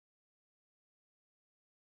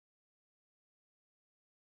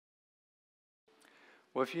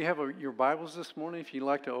Well, if you have your Bibles this morning, if you'd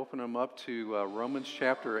like to open them up to Romans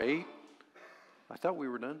chapter 8. I thought we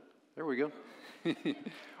were done. There we go.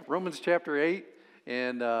 Romans chapter 8,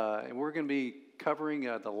 and we're going to be covering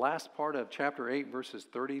the last part of chapter 8, verses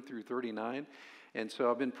 30 through 39. And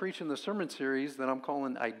so I've been preaching the sermon series that I'm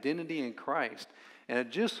calling Identity in Christ. And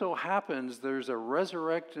it just so happens there's a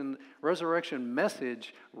resurrection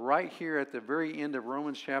message right here at the very end of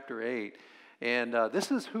Romans chapter 8. And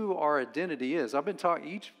this is who our identity is. I've been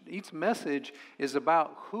talking, each message is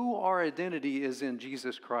about who our identity is in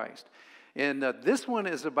Jesus Christ. And this one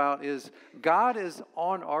is God is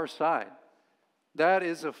on our side. That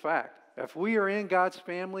is a fact. If we are in God's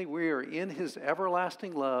family, we are in His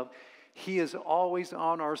everlasting love. He is always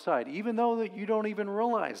on our side. Even though that you don't even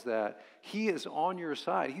realize that, He is on your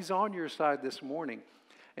side. He's on your side this morning.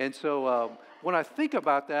 And so when I think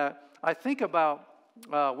about that, I think about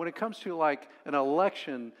when it comes to like an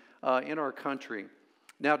election in our country.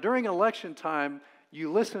 Now, during election time,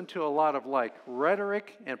 you listen to a lot of like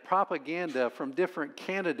rhetoric and propaganda from different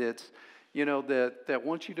candidates, that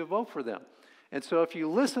want you to vote for them. And so if you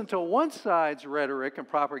listen to one side's rhetoric and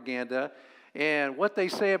propaganda and what they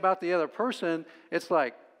say about the other person, it's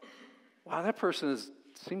like, wow, that person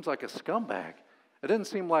seems like a scumbag. It doesn't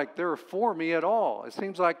seem like they're for me at all. It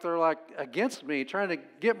seems like they're like against me, trying to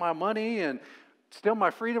get my money and steal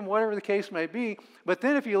my freedom, whatever the case may be. But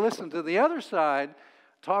then if you listen to the other side,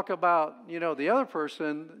 talk about, the other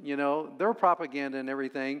person, their propaganda and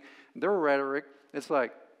everything, their rhetoric, it's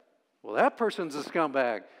like, well, that person's a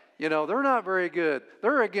scumbag. They're not very good.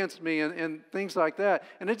 They're against me and things like that.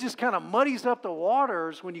 And it just kind of muddies up the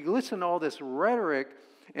waters when you listen to all this rhetoric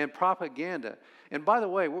and propaganda. And by the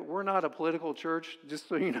way, we're not a political church, just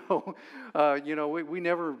so you know. We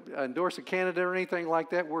never endorse a candidate or anything like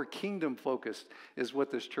that. We're kingdom focused is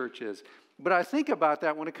what this church is. But I think about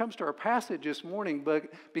that when it comes to our passage this morning,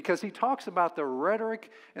 because he talks about the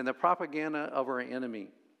rhetoric and the propaganda of our enemy.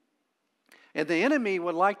 And the enemy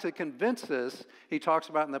would like to convince us, he talks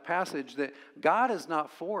about in the passage, that God is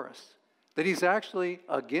not for us, that He's actually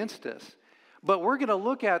against us. But we're going to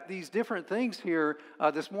look at these different things here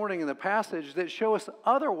this morning in the passage that show us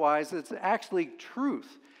otherwise it's actually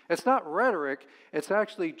truth. It's not rhetoric, it's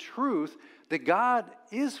actually truth that God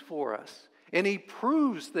is for us. And He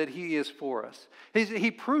proves that He is for us.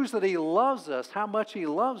 He proves that He loves us, how much He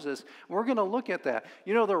loves us. We're going to look at that.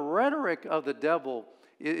 The rhetoric of the devil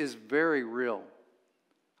is very real.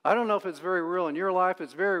 I don't know if it's very real in your life.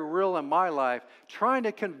 It's very real in my life. Trying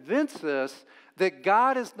to convince us that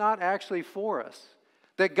God is not actually for us.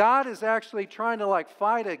 That God is actually trying to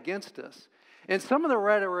fight against us. And some of the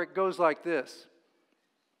rhetoric goes like this.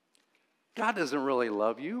 God doesn't really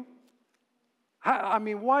love you.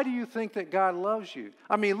 Why do you think that God loves you?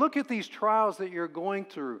 Look at these trials that you're going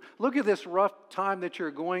through. Look at this rough time that you're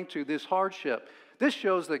going through, this hardship. This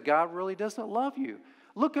shows that God really doesn't love you.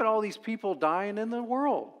 Look at all these people dying in the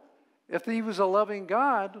world. If He was a loving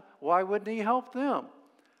God, why wouldn't He help them?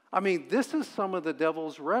 This is some of the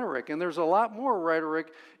devil's rhetoric, and there's a lot more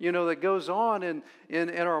rhetoric, that goes on in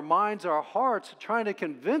our minds, our hearts, trying to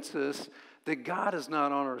convince us that God is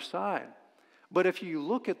not on our side. But if you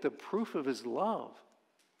look at the proof of His love,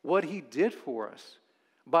 what He did for us,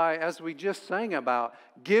 by, as we just sang about,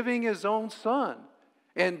 giving His own Son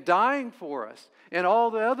and dying for us, and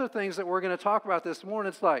all the other things that we're going to talk about this morning,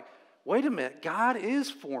 it's like, wait a minute, God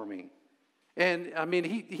is for me. And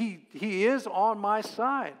He is on my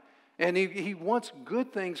side. And he wants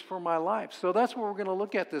good things for my life. So that's what we're going to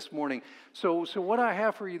look at this morning. So what I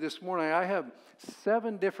have for you this morning, I have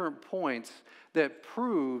 7 different points that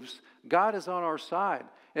proves God is on our side.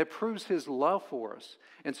 It proves His love for us.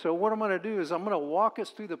 And so what I'm going to do is I'm going to walk us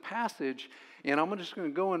through the passage, and I'm just going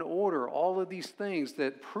to go in order all of these things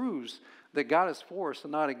that proves that God is for us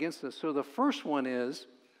and not against us. So the first one is,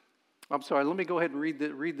 let me go ahead and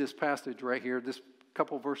read this passage right here, this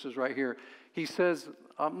couple verses right here. He says,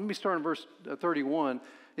 let me start in verse 31.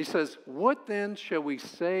 He says, what then shall we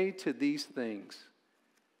say to these things?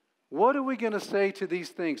 What are we going to say to these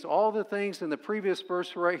things? All the things in the previous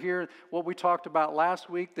verse right here, what we talked about last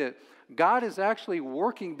week, that God is actually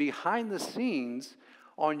working behind the scenes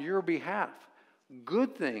on your behalf.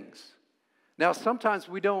 Good things. Now, sometimes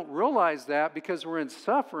we don't realize that because we're in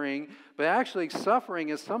suffering, but actually suffering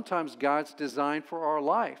is sometimes God's design for our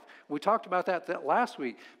life. We talked about that last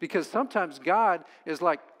week, because sometimes God is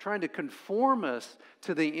trying to conform us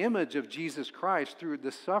to the image of Jesus Christ through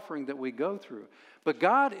the suffering that we go through. But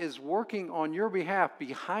God is working on your behalf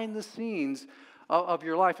behind the scenes of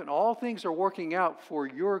your life, and all things are working out for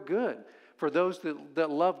your good, for those that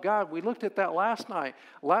love God. We looked at that last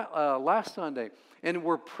Sunday. And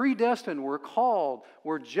we're predestined, we're called,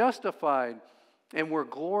 we're justified, and we're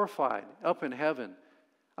glorified up in heaven.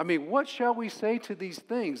 I mean, what shall we say to these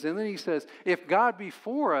things? And then he says, if God be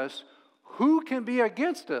for us, who can be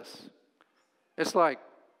against us? It's like,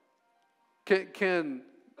 can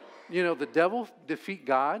the devil defeat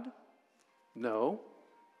God? No.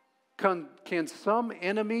 Can some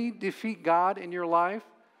enemy defeat God in your life?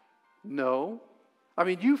 No. I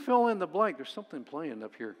mean, you fill in the blank. There's something playing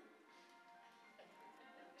up here.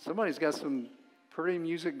 Somebody's got some pretty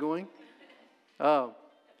music going.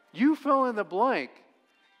 You fill in the blank.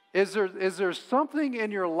 Is there something in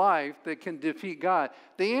your life that can defeat God?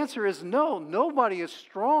 The answer is no. Nobody is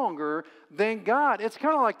stronger than God. It's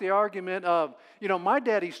kind of like the argument of, my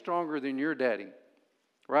daddy's stronger than your daddy,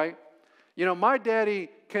 right? My daddy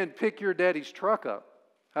can pick your daddy's truck up.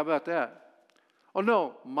 How about that? Oh,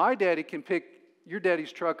 no, my daddy can pick your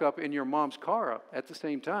daddy's truck up and your mom's car up at the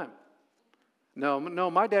same time. No,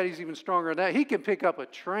 my daddy's even stronger than that. He can pick up a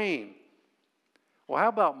train. Well, how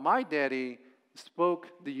about my daddy spoke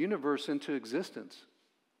the universe into existence?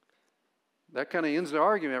 That kind of ends the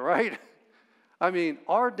argument, right? I mean,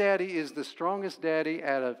 our daddy is the strongest daddy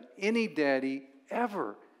out of any daddy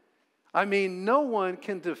ever. I mean, no one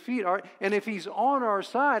can defeat and if he's on our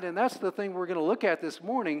side, and that's the thing we're going to look at this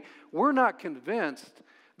morning, we're not convinced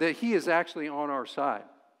that he is actually on our side.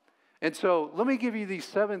 And so let me give you these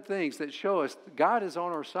 7 things that show us God is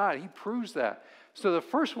on our side. He proves that. So the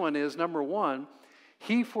first one is, number 1,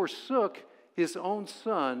 he forsook his own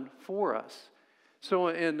son for us. So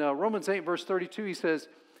in Romans 8, verse 32, he says,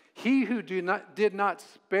 he who did not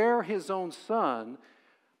spare his own son,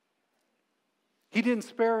 he didn't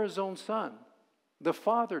spare his own son. The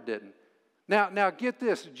Father didn't. Now get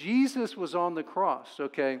this. Jesus was on the cross,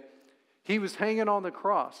 okay? He was hanging on the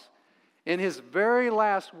cross. And his very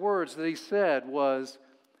last words that he said was,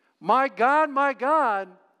 my God,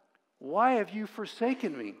 why have you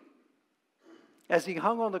forsaken me? As he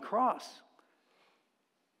hung on the cross.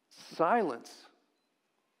 Silence.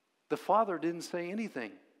 The Father didn't say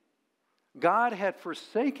anything. God had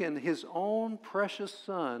forsaken his own precious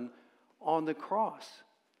Son on the cross.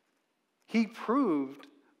 He proved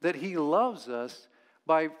that he loves us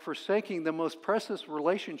by forsaking the most precious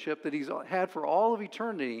relationship that he's had for all of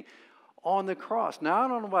eternity on the cross. Now, I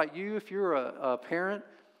don't know about you, if you're a parent,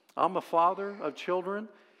 I'm a father of children,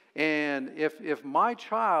 and if my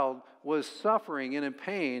child was suffering and in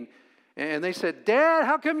pain, and they said, Dad,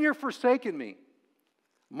 how come you're forsaking me?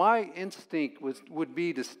 My instinct would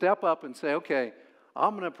be to step up and say, okay,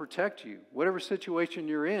 I'm going to protect you. Whatever situation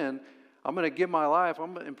you're in, I'm going to give my life.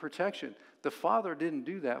 I'm in protection. The Father didn't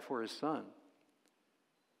do that for his Son.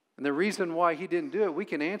 And the reason why he didn't do it, we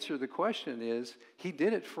can answer the question is, he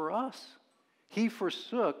did it for us. He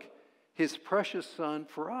forsook his precious Son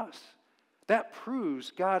for us. That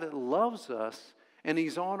proves God loves us and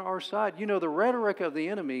he's on our side. The rhetoric of the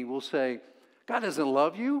enemy will say, God doesn't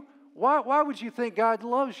love you. Why would you think God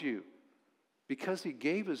loves you? Because he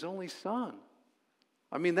gave his only Son.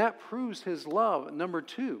 I mean, that proves his love. Number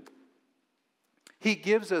 2, he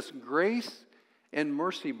gives us grace and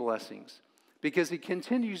mercy blessings. Because he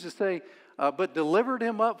continues to say, but delivered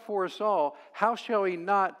him up for us all, how shall he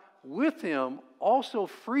not with him also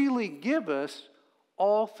freely give us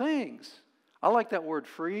all things? I like that word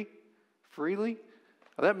freely.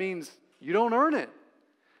 That means you don't earn it.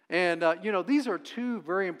 And, these are 2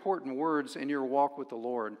 very important words in your walk with the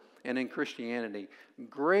Lord and in Christianity.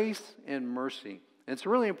 Grace and mercy. And it's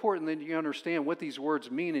really important that you understand what these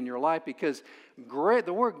words mean in your life because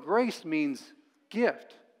the word grace means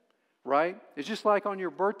gift. Right? It's just like on your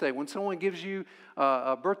birthday. When someone gives you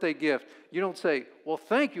a birthday gift, you don't say, well,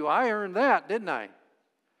 thank you. I earned that, didn't I?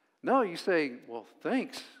 No, you say, well,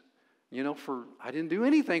 thanks. I didn't do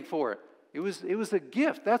anything for it. It was a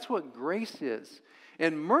gift. That's what grace is.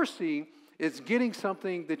 And mercy is getting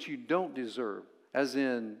something that you don't deserve, as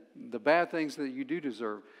in the bad things that you do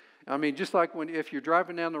deserve. I mean, just like if you're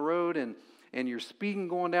driving down the road and you're speeding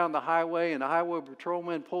going down the highway and the highway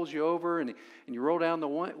patrolman pulls you over and you roll down the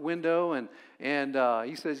window and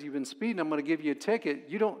he says, you've been speeding, I'm going to give you a ticket.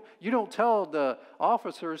 You don't tell the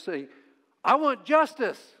officer, say, I want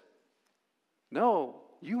justice. No,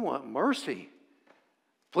 you want mercy.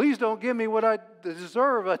 Please don't give me what I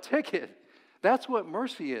deserve, a ticket. That's what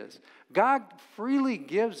mercy is. God freely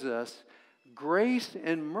gives us grace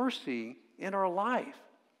and mercy in our life.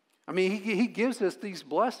 I mean, he gives us these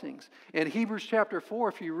blessings. In Hebrews chapter 4,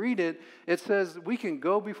 if you read it, it says we can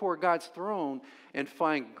go before God's throne and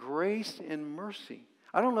find grace and mercy.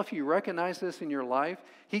 I don't know if you recognize this in your life.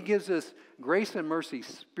 He gives us grace and mercy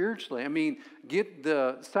spiritually. I mean,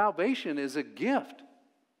 the salvation is a gift.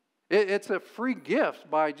 It's a free gift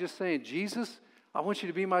by just saying, Jesus, I want you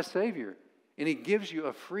to be my Savior. And He gives you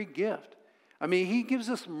a free gift. I mean, He gives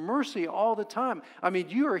us mercy all the time. I mean,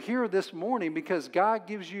 you are here this morning because God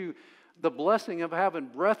gives you the blessing of having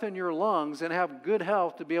breath in your lungs and have good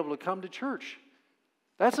health to be able to come to church.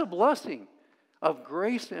 That's a blessing of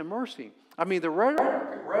grace and mercy. I mean, the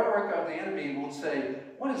rhetoric of the enemy will say,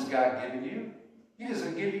 what has God given you? He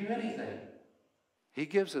doesn't give you anything. He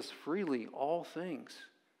gives us freely all things,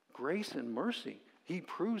 grace and mercy. He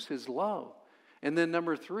proves His love. And then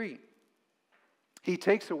number 3, He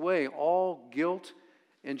takes away all guilt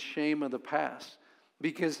and shame of the past.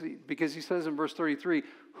 Because He says in verse 33,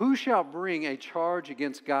 who shall bring a charge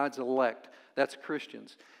against God's elect? That's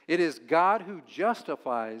Christians. It is God who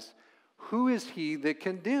justifies. Who is he that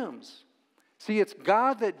condemns? See, it's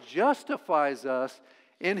God that justifies us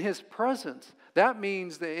in His presence. That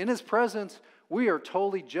means that in His presence, we are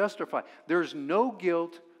totally justified. There's no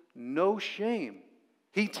guilt, no shame.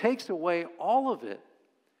 He takes away all of it.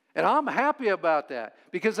 And I'm happy about that.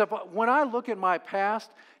 Because when I look at my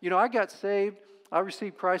past, I got saved. I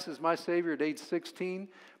received Christ as my Savior at age 16.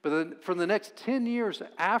 But then for the next 10 years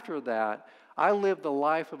after that, I lived the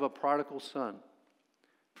life of a prodigal son.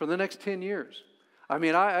 For the next 10 years. I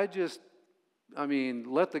mean, I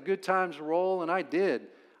let the good times roll, and I did.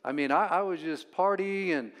 I mean, I would just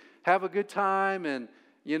party and have a good time, and,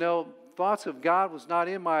 thoughts of God was not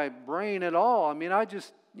in my brain at all. I mean, I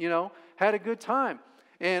just, had a good time.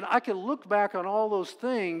 And I can look back on all those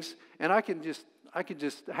things, and I could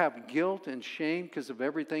just have guilt and shame because of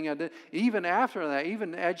everything I did. Even after that,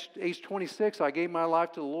 even at age 26, I gave my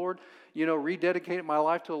life to the Lord, rededicated my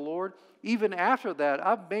life to the Lord. Even after that,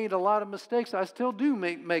 I've made a lot of mistakes. I still do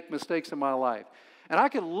make mistakes in my life. And I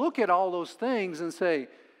can look at all those things and say,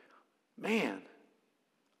 man,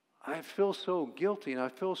 I feel so guilty and I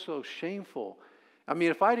feel so shameful. I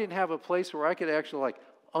mean, if I didn't have a place where I could actually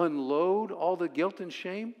unload all the guilt and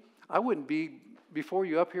shame, I wouldn't be before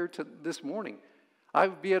you up here this morning. I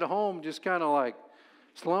would be at home just kind of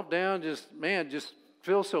slumped down, just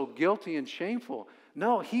feel so guilty and shameful.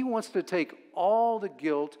 No, He wants to take all the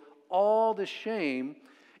guilt, all the shame,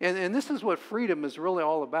 and this is what freedom is really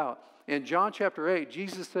all about. In John chapter 8,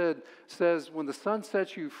 Jesus says, when the Son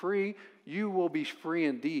sets you free, you will be free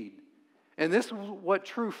indeed. And this is what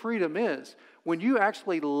true freedom is. When you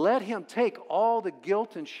actually let Him take all the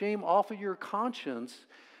guilt and shame off of your conscience,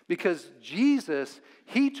 because Jesus,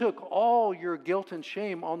 He took all your guilt and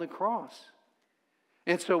shame on the cross.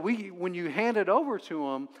 And so when you hand it over to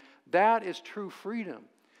Him, that is true freedom.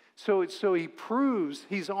 So He proves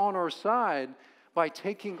He's on our side by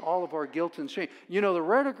taking all of our guilt and shame. The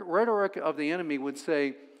rhetoric of the enemy would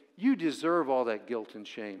say, you deserve all that guilt and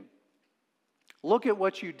shame. Look at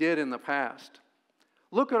what you did in the past.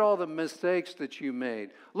 Look at all the mistakes that you made.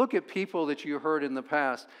 Look at people that you hurt in the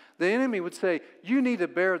past. The enemy would say, you need to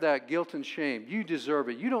bear that guilt and shame. You deserve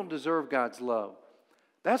it. You don't deserve God's love.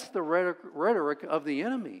 That's the rhetoric of the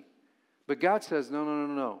enemy. But God says,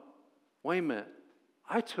 no. Wait a minute.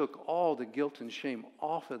 I took all the guilt and shame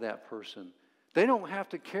off of that person. They don't have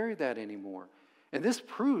to carry that anymore. And this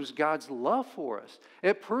proves God's love for us.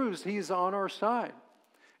 It proves He's on our side.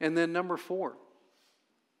 And then number 4.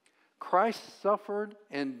 Christ suffered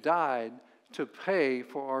and died to pay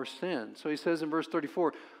for our sin. So He says in verse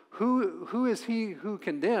 34, who is he who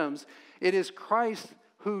condemns? It is Christ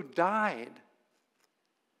who died.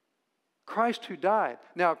 Christ who died.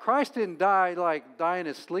 Now, Christ didn't die like die in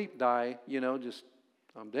His sleep, just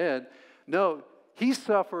I'm dead. No, He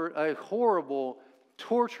suffered a horrible,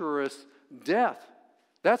 torturous death.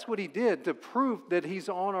 That's what He did to prove that He's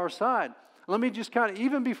on our side. Let me just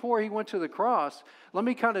even before He went to the cross, let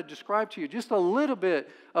me describe to you just a little bit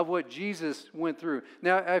of what Jesus went through.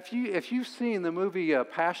 Now, if you've seen the movie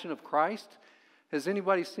Passion of Christ, has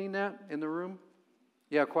anybody seen that in the room?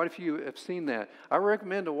 Yeah, quite a few have seen that. I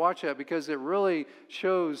recommend to watch that because it really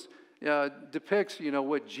depicts,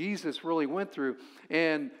 what Jesus really went through.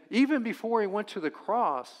 And even before He went to the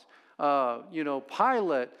cross,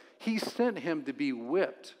 Pilate, he sent Him to be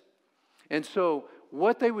whipped. And so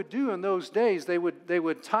what they would do in those days, they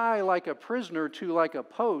would tie like a prisoner to like a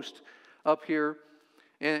post up here,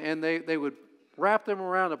 and they would wrap them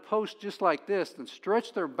around a post just like this and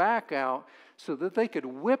stretch their back out so that they could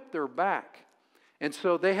whip their back. And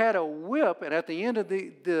so they had a whip, and at the end of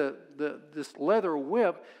this leather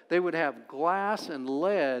whip, they would have glass and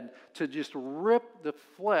lead to just rip the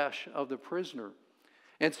flesh of the prisoner.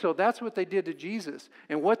 And so that's what they did to Jesus.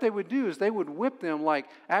 And what they would do is they would whip them like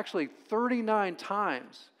actually 39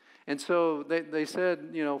 times. And so they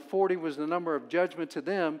said, 40 was the number of judgment to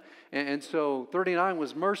them. And so 39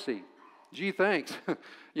 was mercy. Gee, thanks.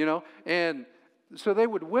 And so they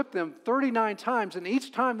would whip them 39 times. And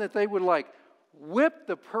each time that they would like whip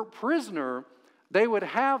the prisoner, they would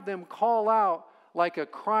have them call out like a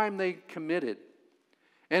crime they committed.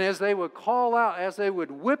 And as they would call out, as they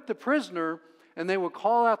would whip the prisoner and they would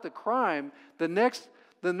call out the crime, the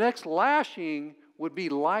next lashing would be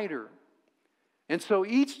lighter. And so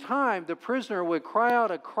each time the prisoner would cry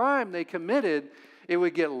out a crime they committed, it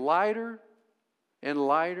would get lighter and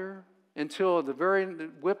lighter until the very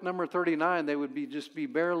whip number 39, they would just be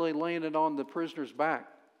barely laying it on the prisoner's back.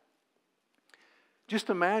 Just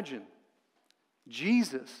imagine,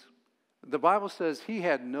 Jesus, the Bible says he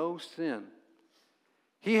had no sin.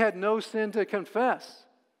 He had no sin to confess.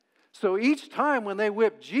 So each time when they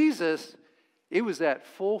whipped Jesus, it was at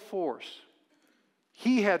full force.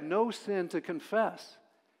 He had no sin to confess.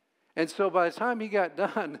 And so by the time he got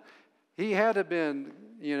done, he had to have been,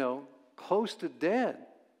 close to dead.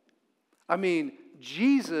 I mean,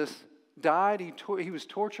 Jesus died. He was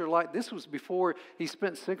tortured like this was before he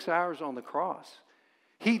spent 6 hours on the cross.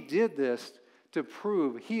 He did this to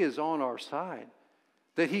prove he is on our side.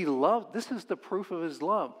 That he loved, this is the proof of his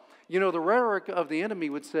love. The rhetoric of the enemy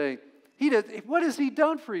would say, what has he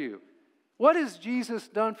done for you? What has Jesus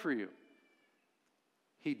done for you?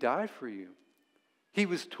 He died for you. He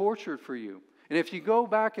was tortured for you. And if you go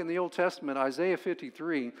back in the Old Testament, Isaiah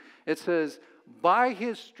 53, it says, by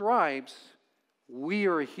his stripes we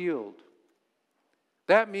are healed.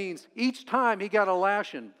 That means each time he got a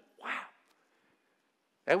lashing, wow,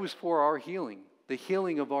 that was for our healing, the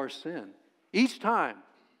healing of our sin. Each time,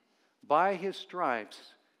 by his stripes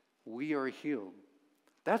we are healed.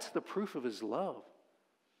 That's the proof of his love.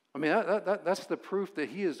 I mean, that's the proof that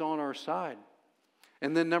he is on our side.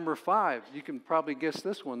 And then number 5, you can probably guess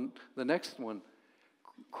this one, the next one.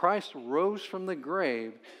 Christ rose from the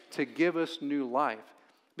grave to give us new life.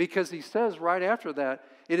 Because he says right after that,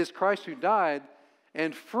 it is Christ who died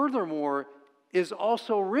and furthermore is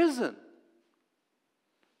also risen.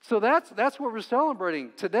 So that's what we're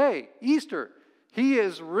celebrating today, Easter. He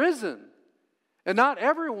is risen. And not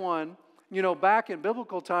everyone, back in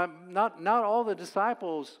biblical time, not all the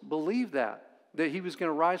disciples believed that he was going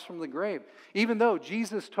to rise from the grave. Even though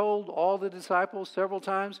Jesus told all the disciples several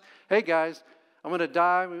times, hey guys, I'm going to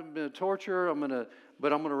die, I'm going to torture,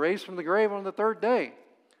 but I'm going to raise from the grave on the 3rd day.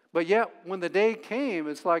 But yet, when the day came,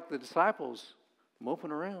 it's like the disciples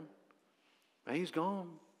moping around. He's gone.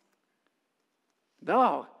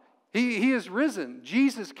 No, he is risen.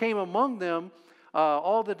 Jesus came among them,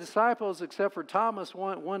 all the disciples except for Thomas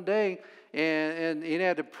one day, and he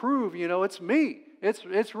had to prove, it's me.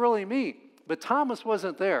 It's really me. But Thomas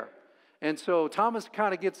wasn't there. And so Thomas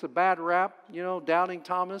kind of gets a bad rap, doubting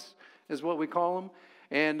Thomas is what we call him.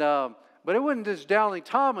 And but it wasn't just doubting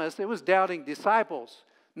Thomas, it was doubting disciples.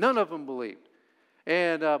 None of them believed.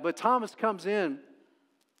 And but Thomas comes in,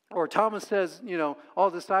 or Thomas says,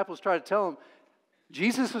 all the disciples try to tell him,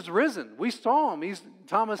 Jesus is risen. We saw him.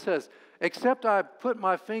 Thomas says, except I put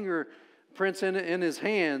my fingerprints in his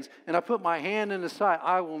hands and I put my hand in his side,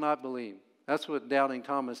 I will not believe. That's what doubting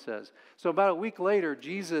Thomas says. So about a week later,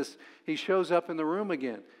 Jesus, he shows up in the room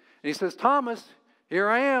again. And he says, Thomas, here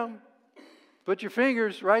I am. Put your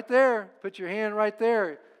fingers right there. Put your hand right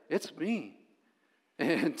there. It's me.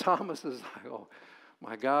 And Thomas is like, oh,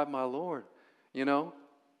 my God, my Lord.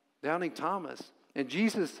 Doubting Thomas. And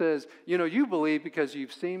Jesus says, you believe because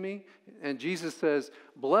you've seen me. And Jesus says,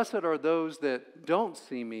 blessed are those that don't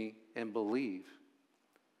see me and believe.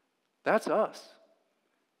 That's us.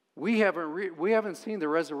 We haven't seen the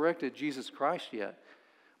resurrected Jesus Christ yet.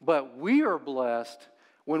 But we are blessed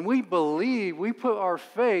when we believe, we put our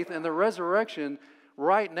faith in the resurrection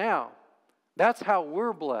right now. That's how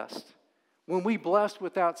we're blessed. When we blessed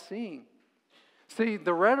without seeing. See,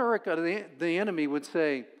 the rhetoric of the enemy would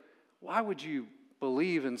say, why would you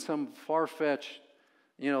believe in some far-fetched,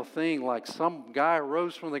 thing like some guy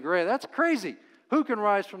rose from the grave? That's crazy. Who can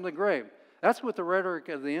rise from the grave? That's what the rhetoric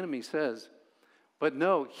of the enemy says. But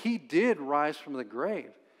no, he did rise from the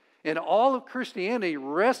grave. And all of Christianity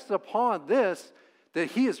rests upon this,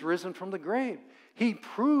 that he is risen from the grave. He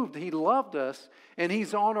proved he loved us, and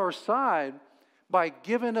he's on our side by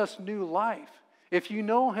giving us new life. If you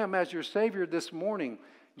know him as your Savior this morning,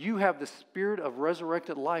 you have the spirit of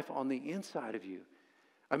resurrected life on the inside of you.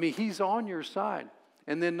 I mean, he's on your side.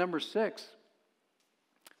 And then number 6,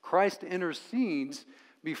 Christ intercedes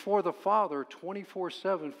before the Father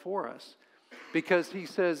 24/7 for us. Because he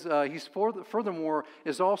says, furthermore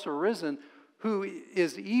is also risen, who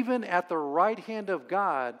is even at the right hand of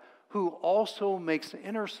God, who also makes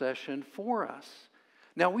intercession for us.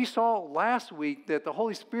 Now, we saw last week that the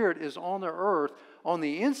Holy Spirit is on the earth, on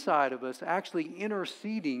the inside of us, actually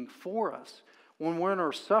interceding for us. When we're in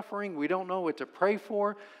our suffering, we don't know what to pray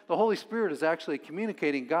for. The Holy Spirit is actually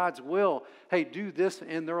communicating God's will. Hey, do this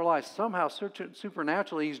in their life. Somehow,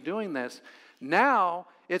 supernaturally, He's doing this. Now,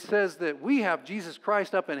 it says that we have Jesus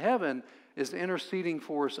Christ up in heaven is interceding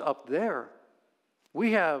for us up there.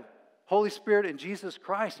 We have Holy Spirit and Jesus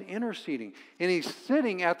Christ interceding. And He's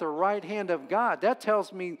sitting at the right hand of God. That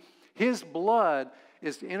tells me His blood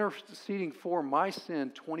is interceding for my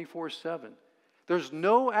sin 24/7. There's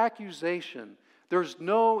no accusation. There's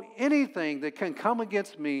no anything that can come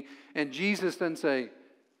against me and Jesus then say,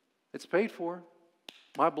 it's paid for.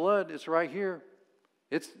 My blood is right here.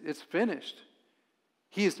 It's finished.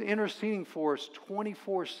 He is interceding for us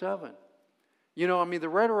 24/7. You know, I mean, the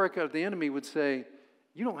rhetoric of the enemy would say,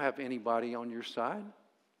 you don't have anybody on your side.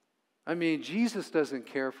 I mean, Jesus doesn't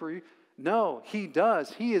care for you. No, He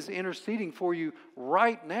does. He is interceding for you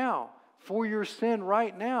right now, for your sin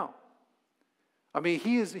right now. I mean,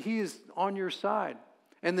 He is on your side.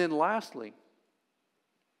 And then lastly,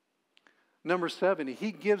 number 7,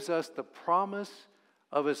 He gives us the promise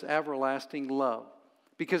of His everlasting love.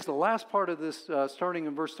 Because the last part of this, starting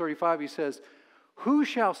in verse 35, He says, who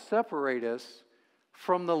shall separate us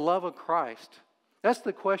from the love of Christ? That's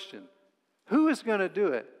the question. Who is going to do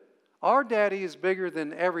it? Our daddy is bigger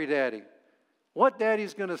than every daddy. What daddy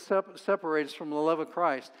is going to separate us from the love of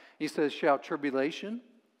Christ? He says, shall tribulation,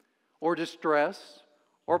 or distress,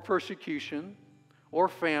 or persecution, or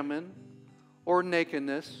famine, or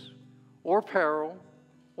nakedness, or peril,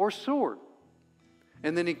 or sword.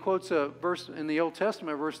 And then he quotes a verse in the Old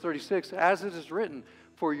Testament, verse 36, as it is written,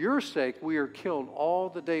 for your sake we are killed all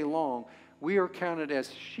the day long. We are counted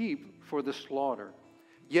as sheep for the slaughter.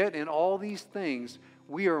 Yet in all these things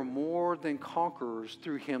we are more than conquerors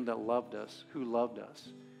through Him that loved us, who loved us.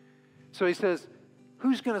 So he says,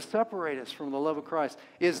 who's going to separate us from the love of Christ?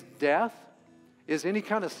 Is death, is any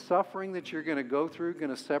kind of suffering that you're going to go through going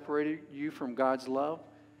to separate you from God's love?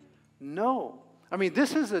 No. I mean,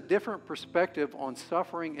 this is a different perspective on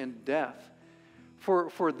suffering and death.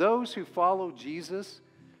 For those who follow Jesus,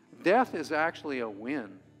 death is actually a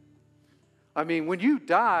win. I mean, when you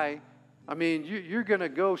die, I mean, you're going to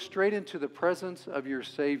go straight into the presence of your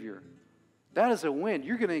Savior. That is a win.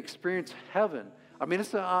 You're going to experience heaven. I mean,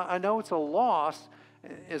 I know it's a loss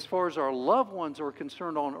as far as our loved ones are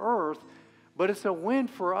concerned on earth, but it's a win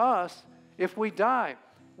for us if we die.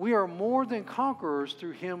 We are more than conquerors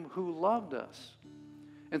through Him who loved us.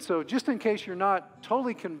 And so just in case you're not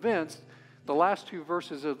totally convinced, the last 2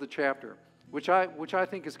 verses of the chapter, which I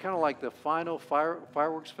think is kind of like the final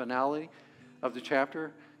fireworks finale of the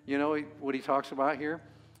chapter. You know what he talks about here?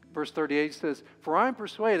 Verse 38 says, for I am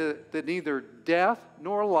persuaded that neither death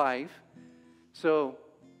nor life, so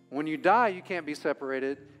when you die you can't be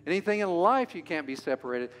separated, anything in life you can't be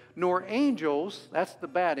separated, nor angels, that's the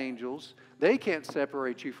bad angels, they can't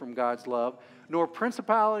separate you from God's love, nor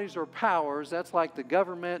principalities or powers, that's like the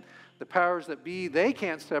government, the powers that be, they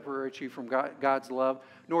can't separate you from God's love,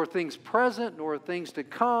 nor things present, nor things to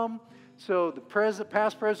come. So the present,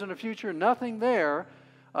 past, present, and future, nothing there,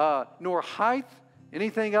 nor height,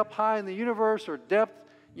 anything up high in the universe, or depth,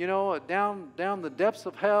 you know, down the depths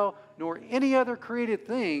of hell, nor any other created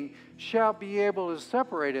thing shall be able to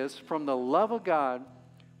separate us from the love of God,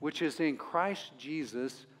 which is in Christ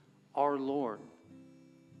Jesus our Lord.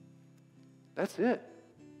 That's it.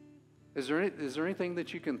 Is there anything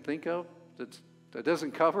that you can think of that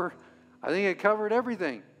doesn't cover? I think it covered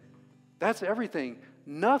everything. That's everything.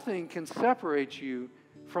 Nothing can separate you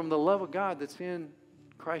from the love of God that's in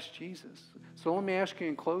Christ Jesus. So let me ask you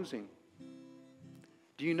in closing,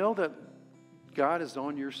 do you know that God is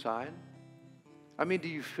on your side? I mean, do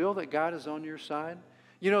you feel that God is on your side?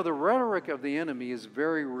 You know, the rhetoric of the enemy is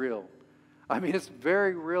very real. I mean, it's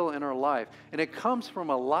very real in our life. And it comes from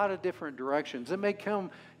a lot of different directions. It may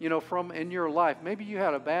come, you know, from in your life. Maybe you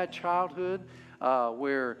had a bad childhood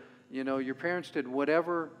where, you know, your parents did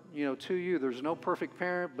whatever, you know, to you. There's no perfect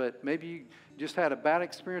parent, but maybe you just had a bad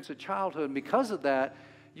experience at childhood. And because of that,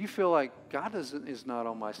 you feel like God is not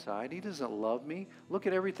on my side. He doesn't love me. Look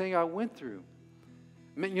at everything I went through.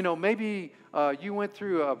 You know, maybe you went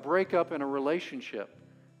through a breakup in a relationship.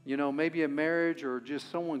 You know, maybe a marriage or just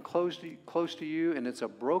someone close to you, and it's a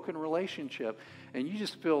broken relationship, and you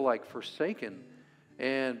just feel like forsaken.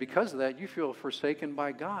 And because of that, you feel forsaken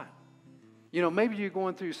by God. You know, maybe you're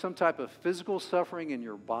going through some type of physical suffering in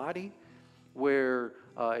your body where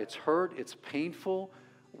it's hurt, it's painful,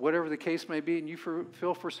 whatever the case may be, and you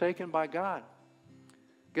feel forsaken by God.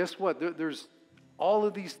 Guess what? There's all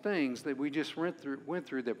of these things that we just went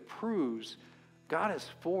through that proves God is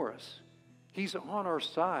for us. He's on our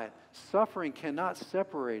side. Suffering cannot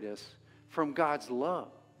separate us from God's love.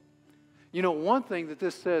 You know, one thing that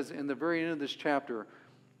this says in the very end of this chapter,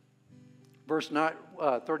 verse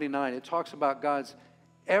 39, it talks about God's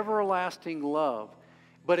everlasting love.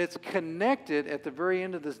 But it's connected at the very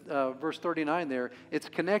end of this verse 39 there, it's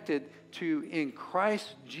connected to in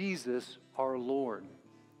Christ Jesus our Lord.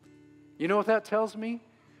 You know what that tells me?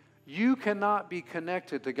 You cannot be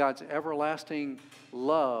connected to God's everlasting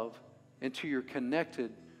love until you're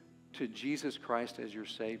connected to Jesus Christ as your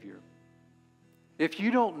Savior. If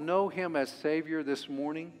you don't know Him as Savior this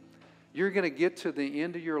morning, you're going to get to the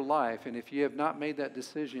end of your life, and if you have not made that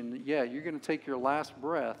decision, you're going to take your last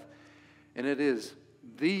breath, and it is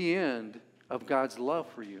the end of God's love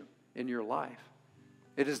for you in your life.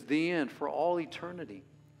 It is the end for all eternity.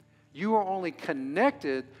 You are only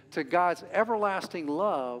connected to God's everlasting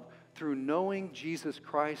love through knowing Jesus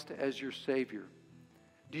Christ as your Savior.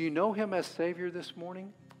 Do you know Him as Savior this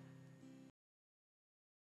morning?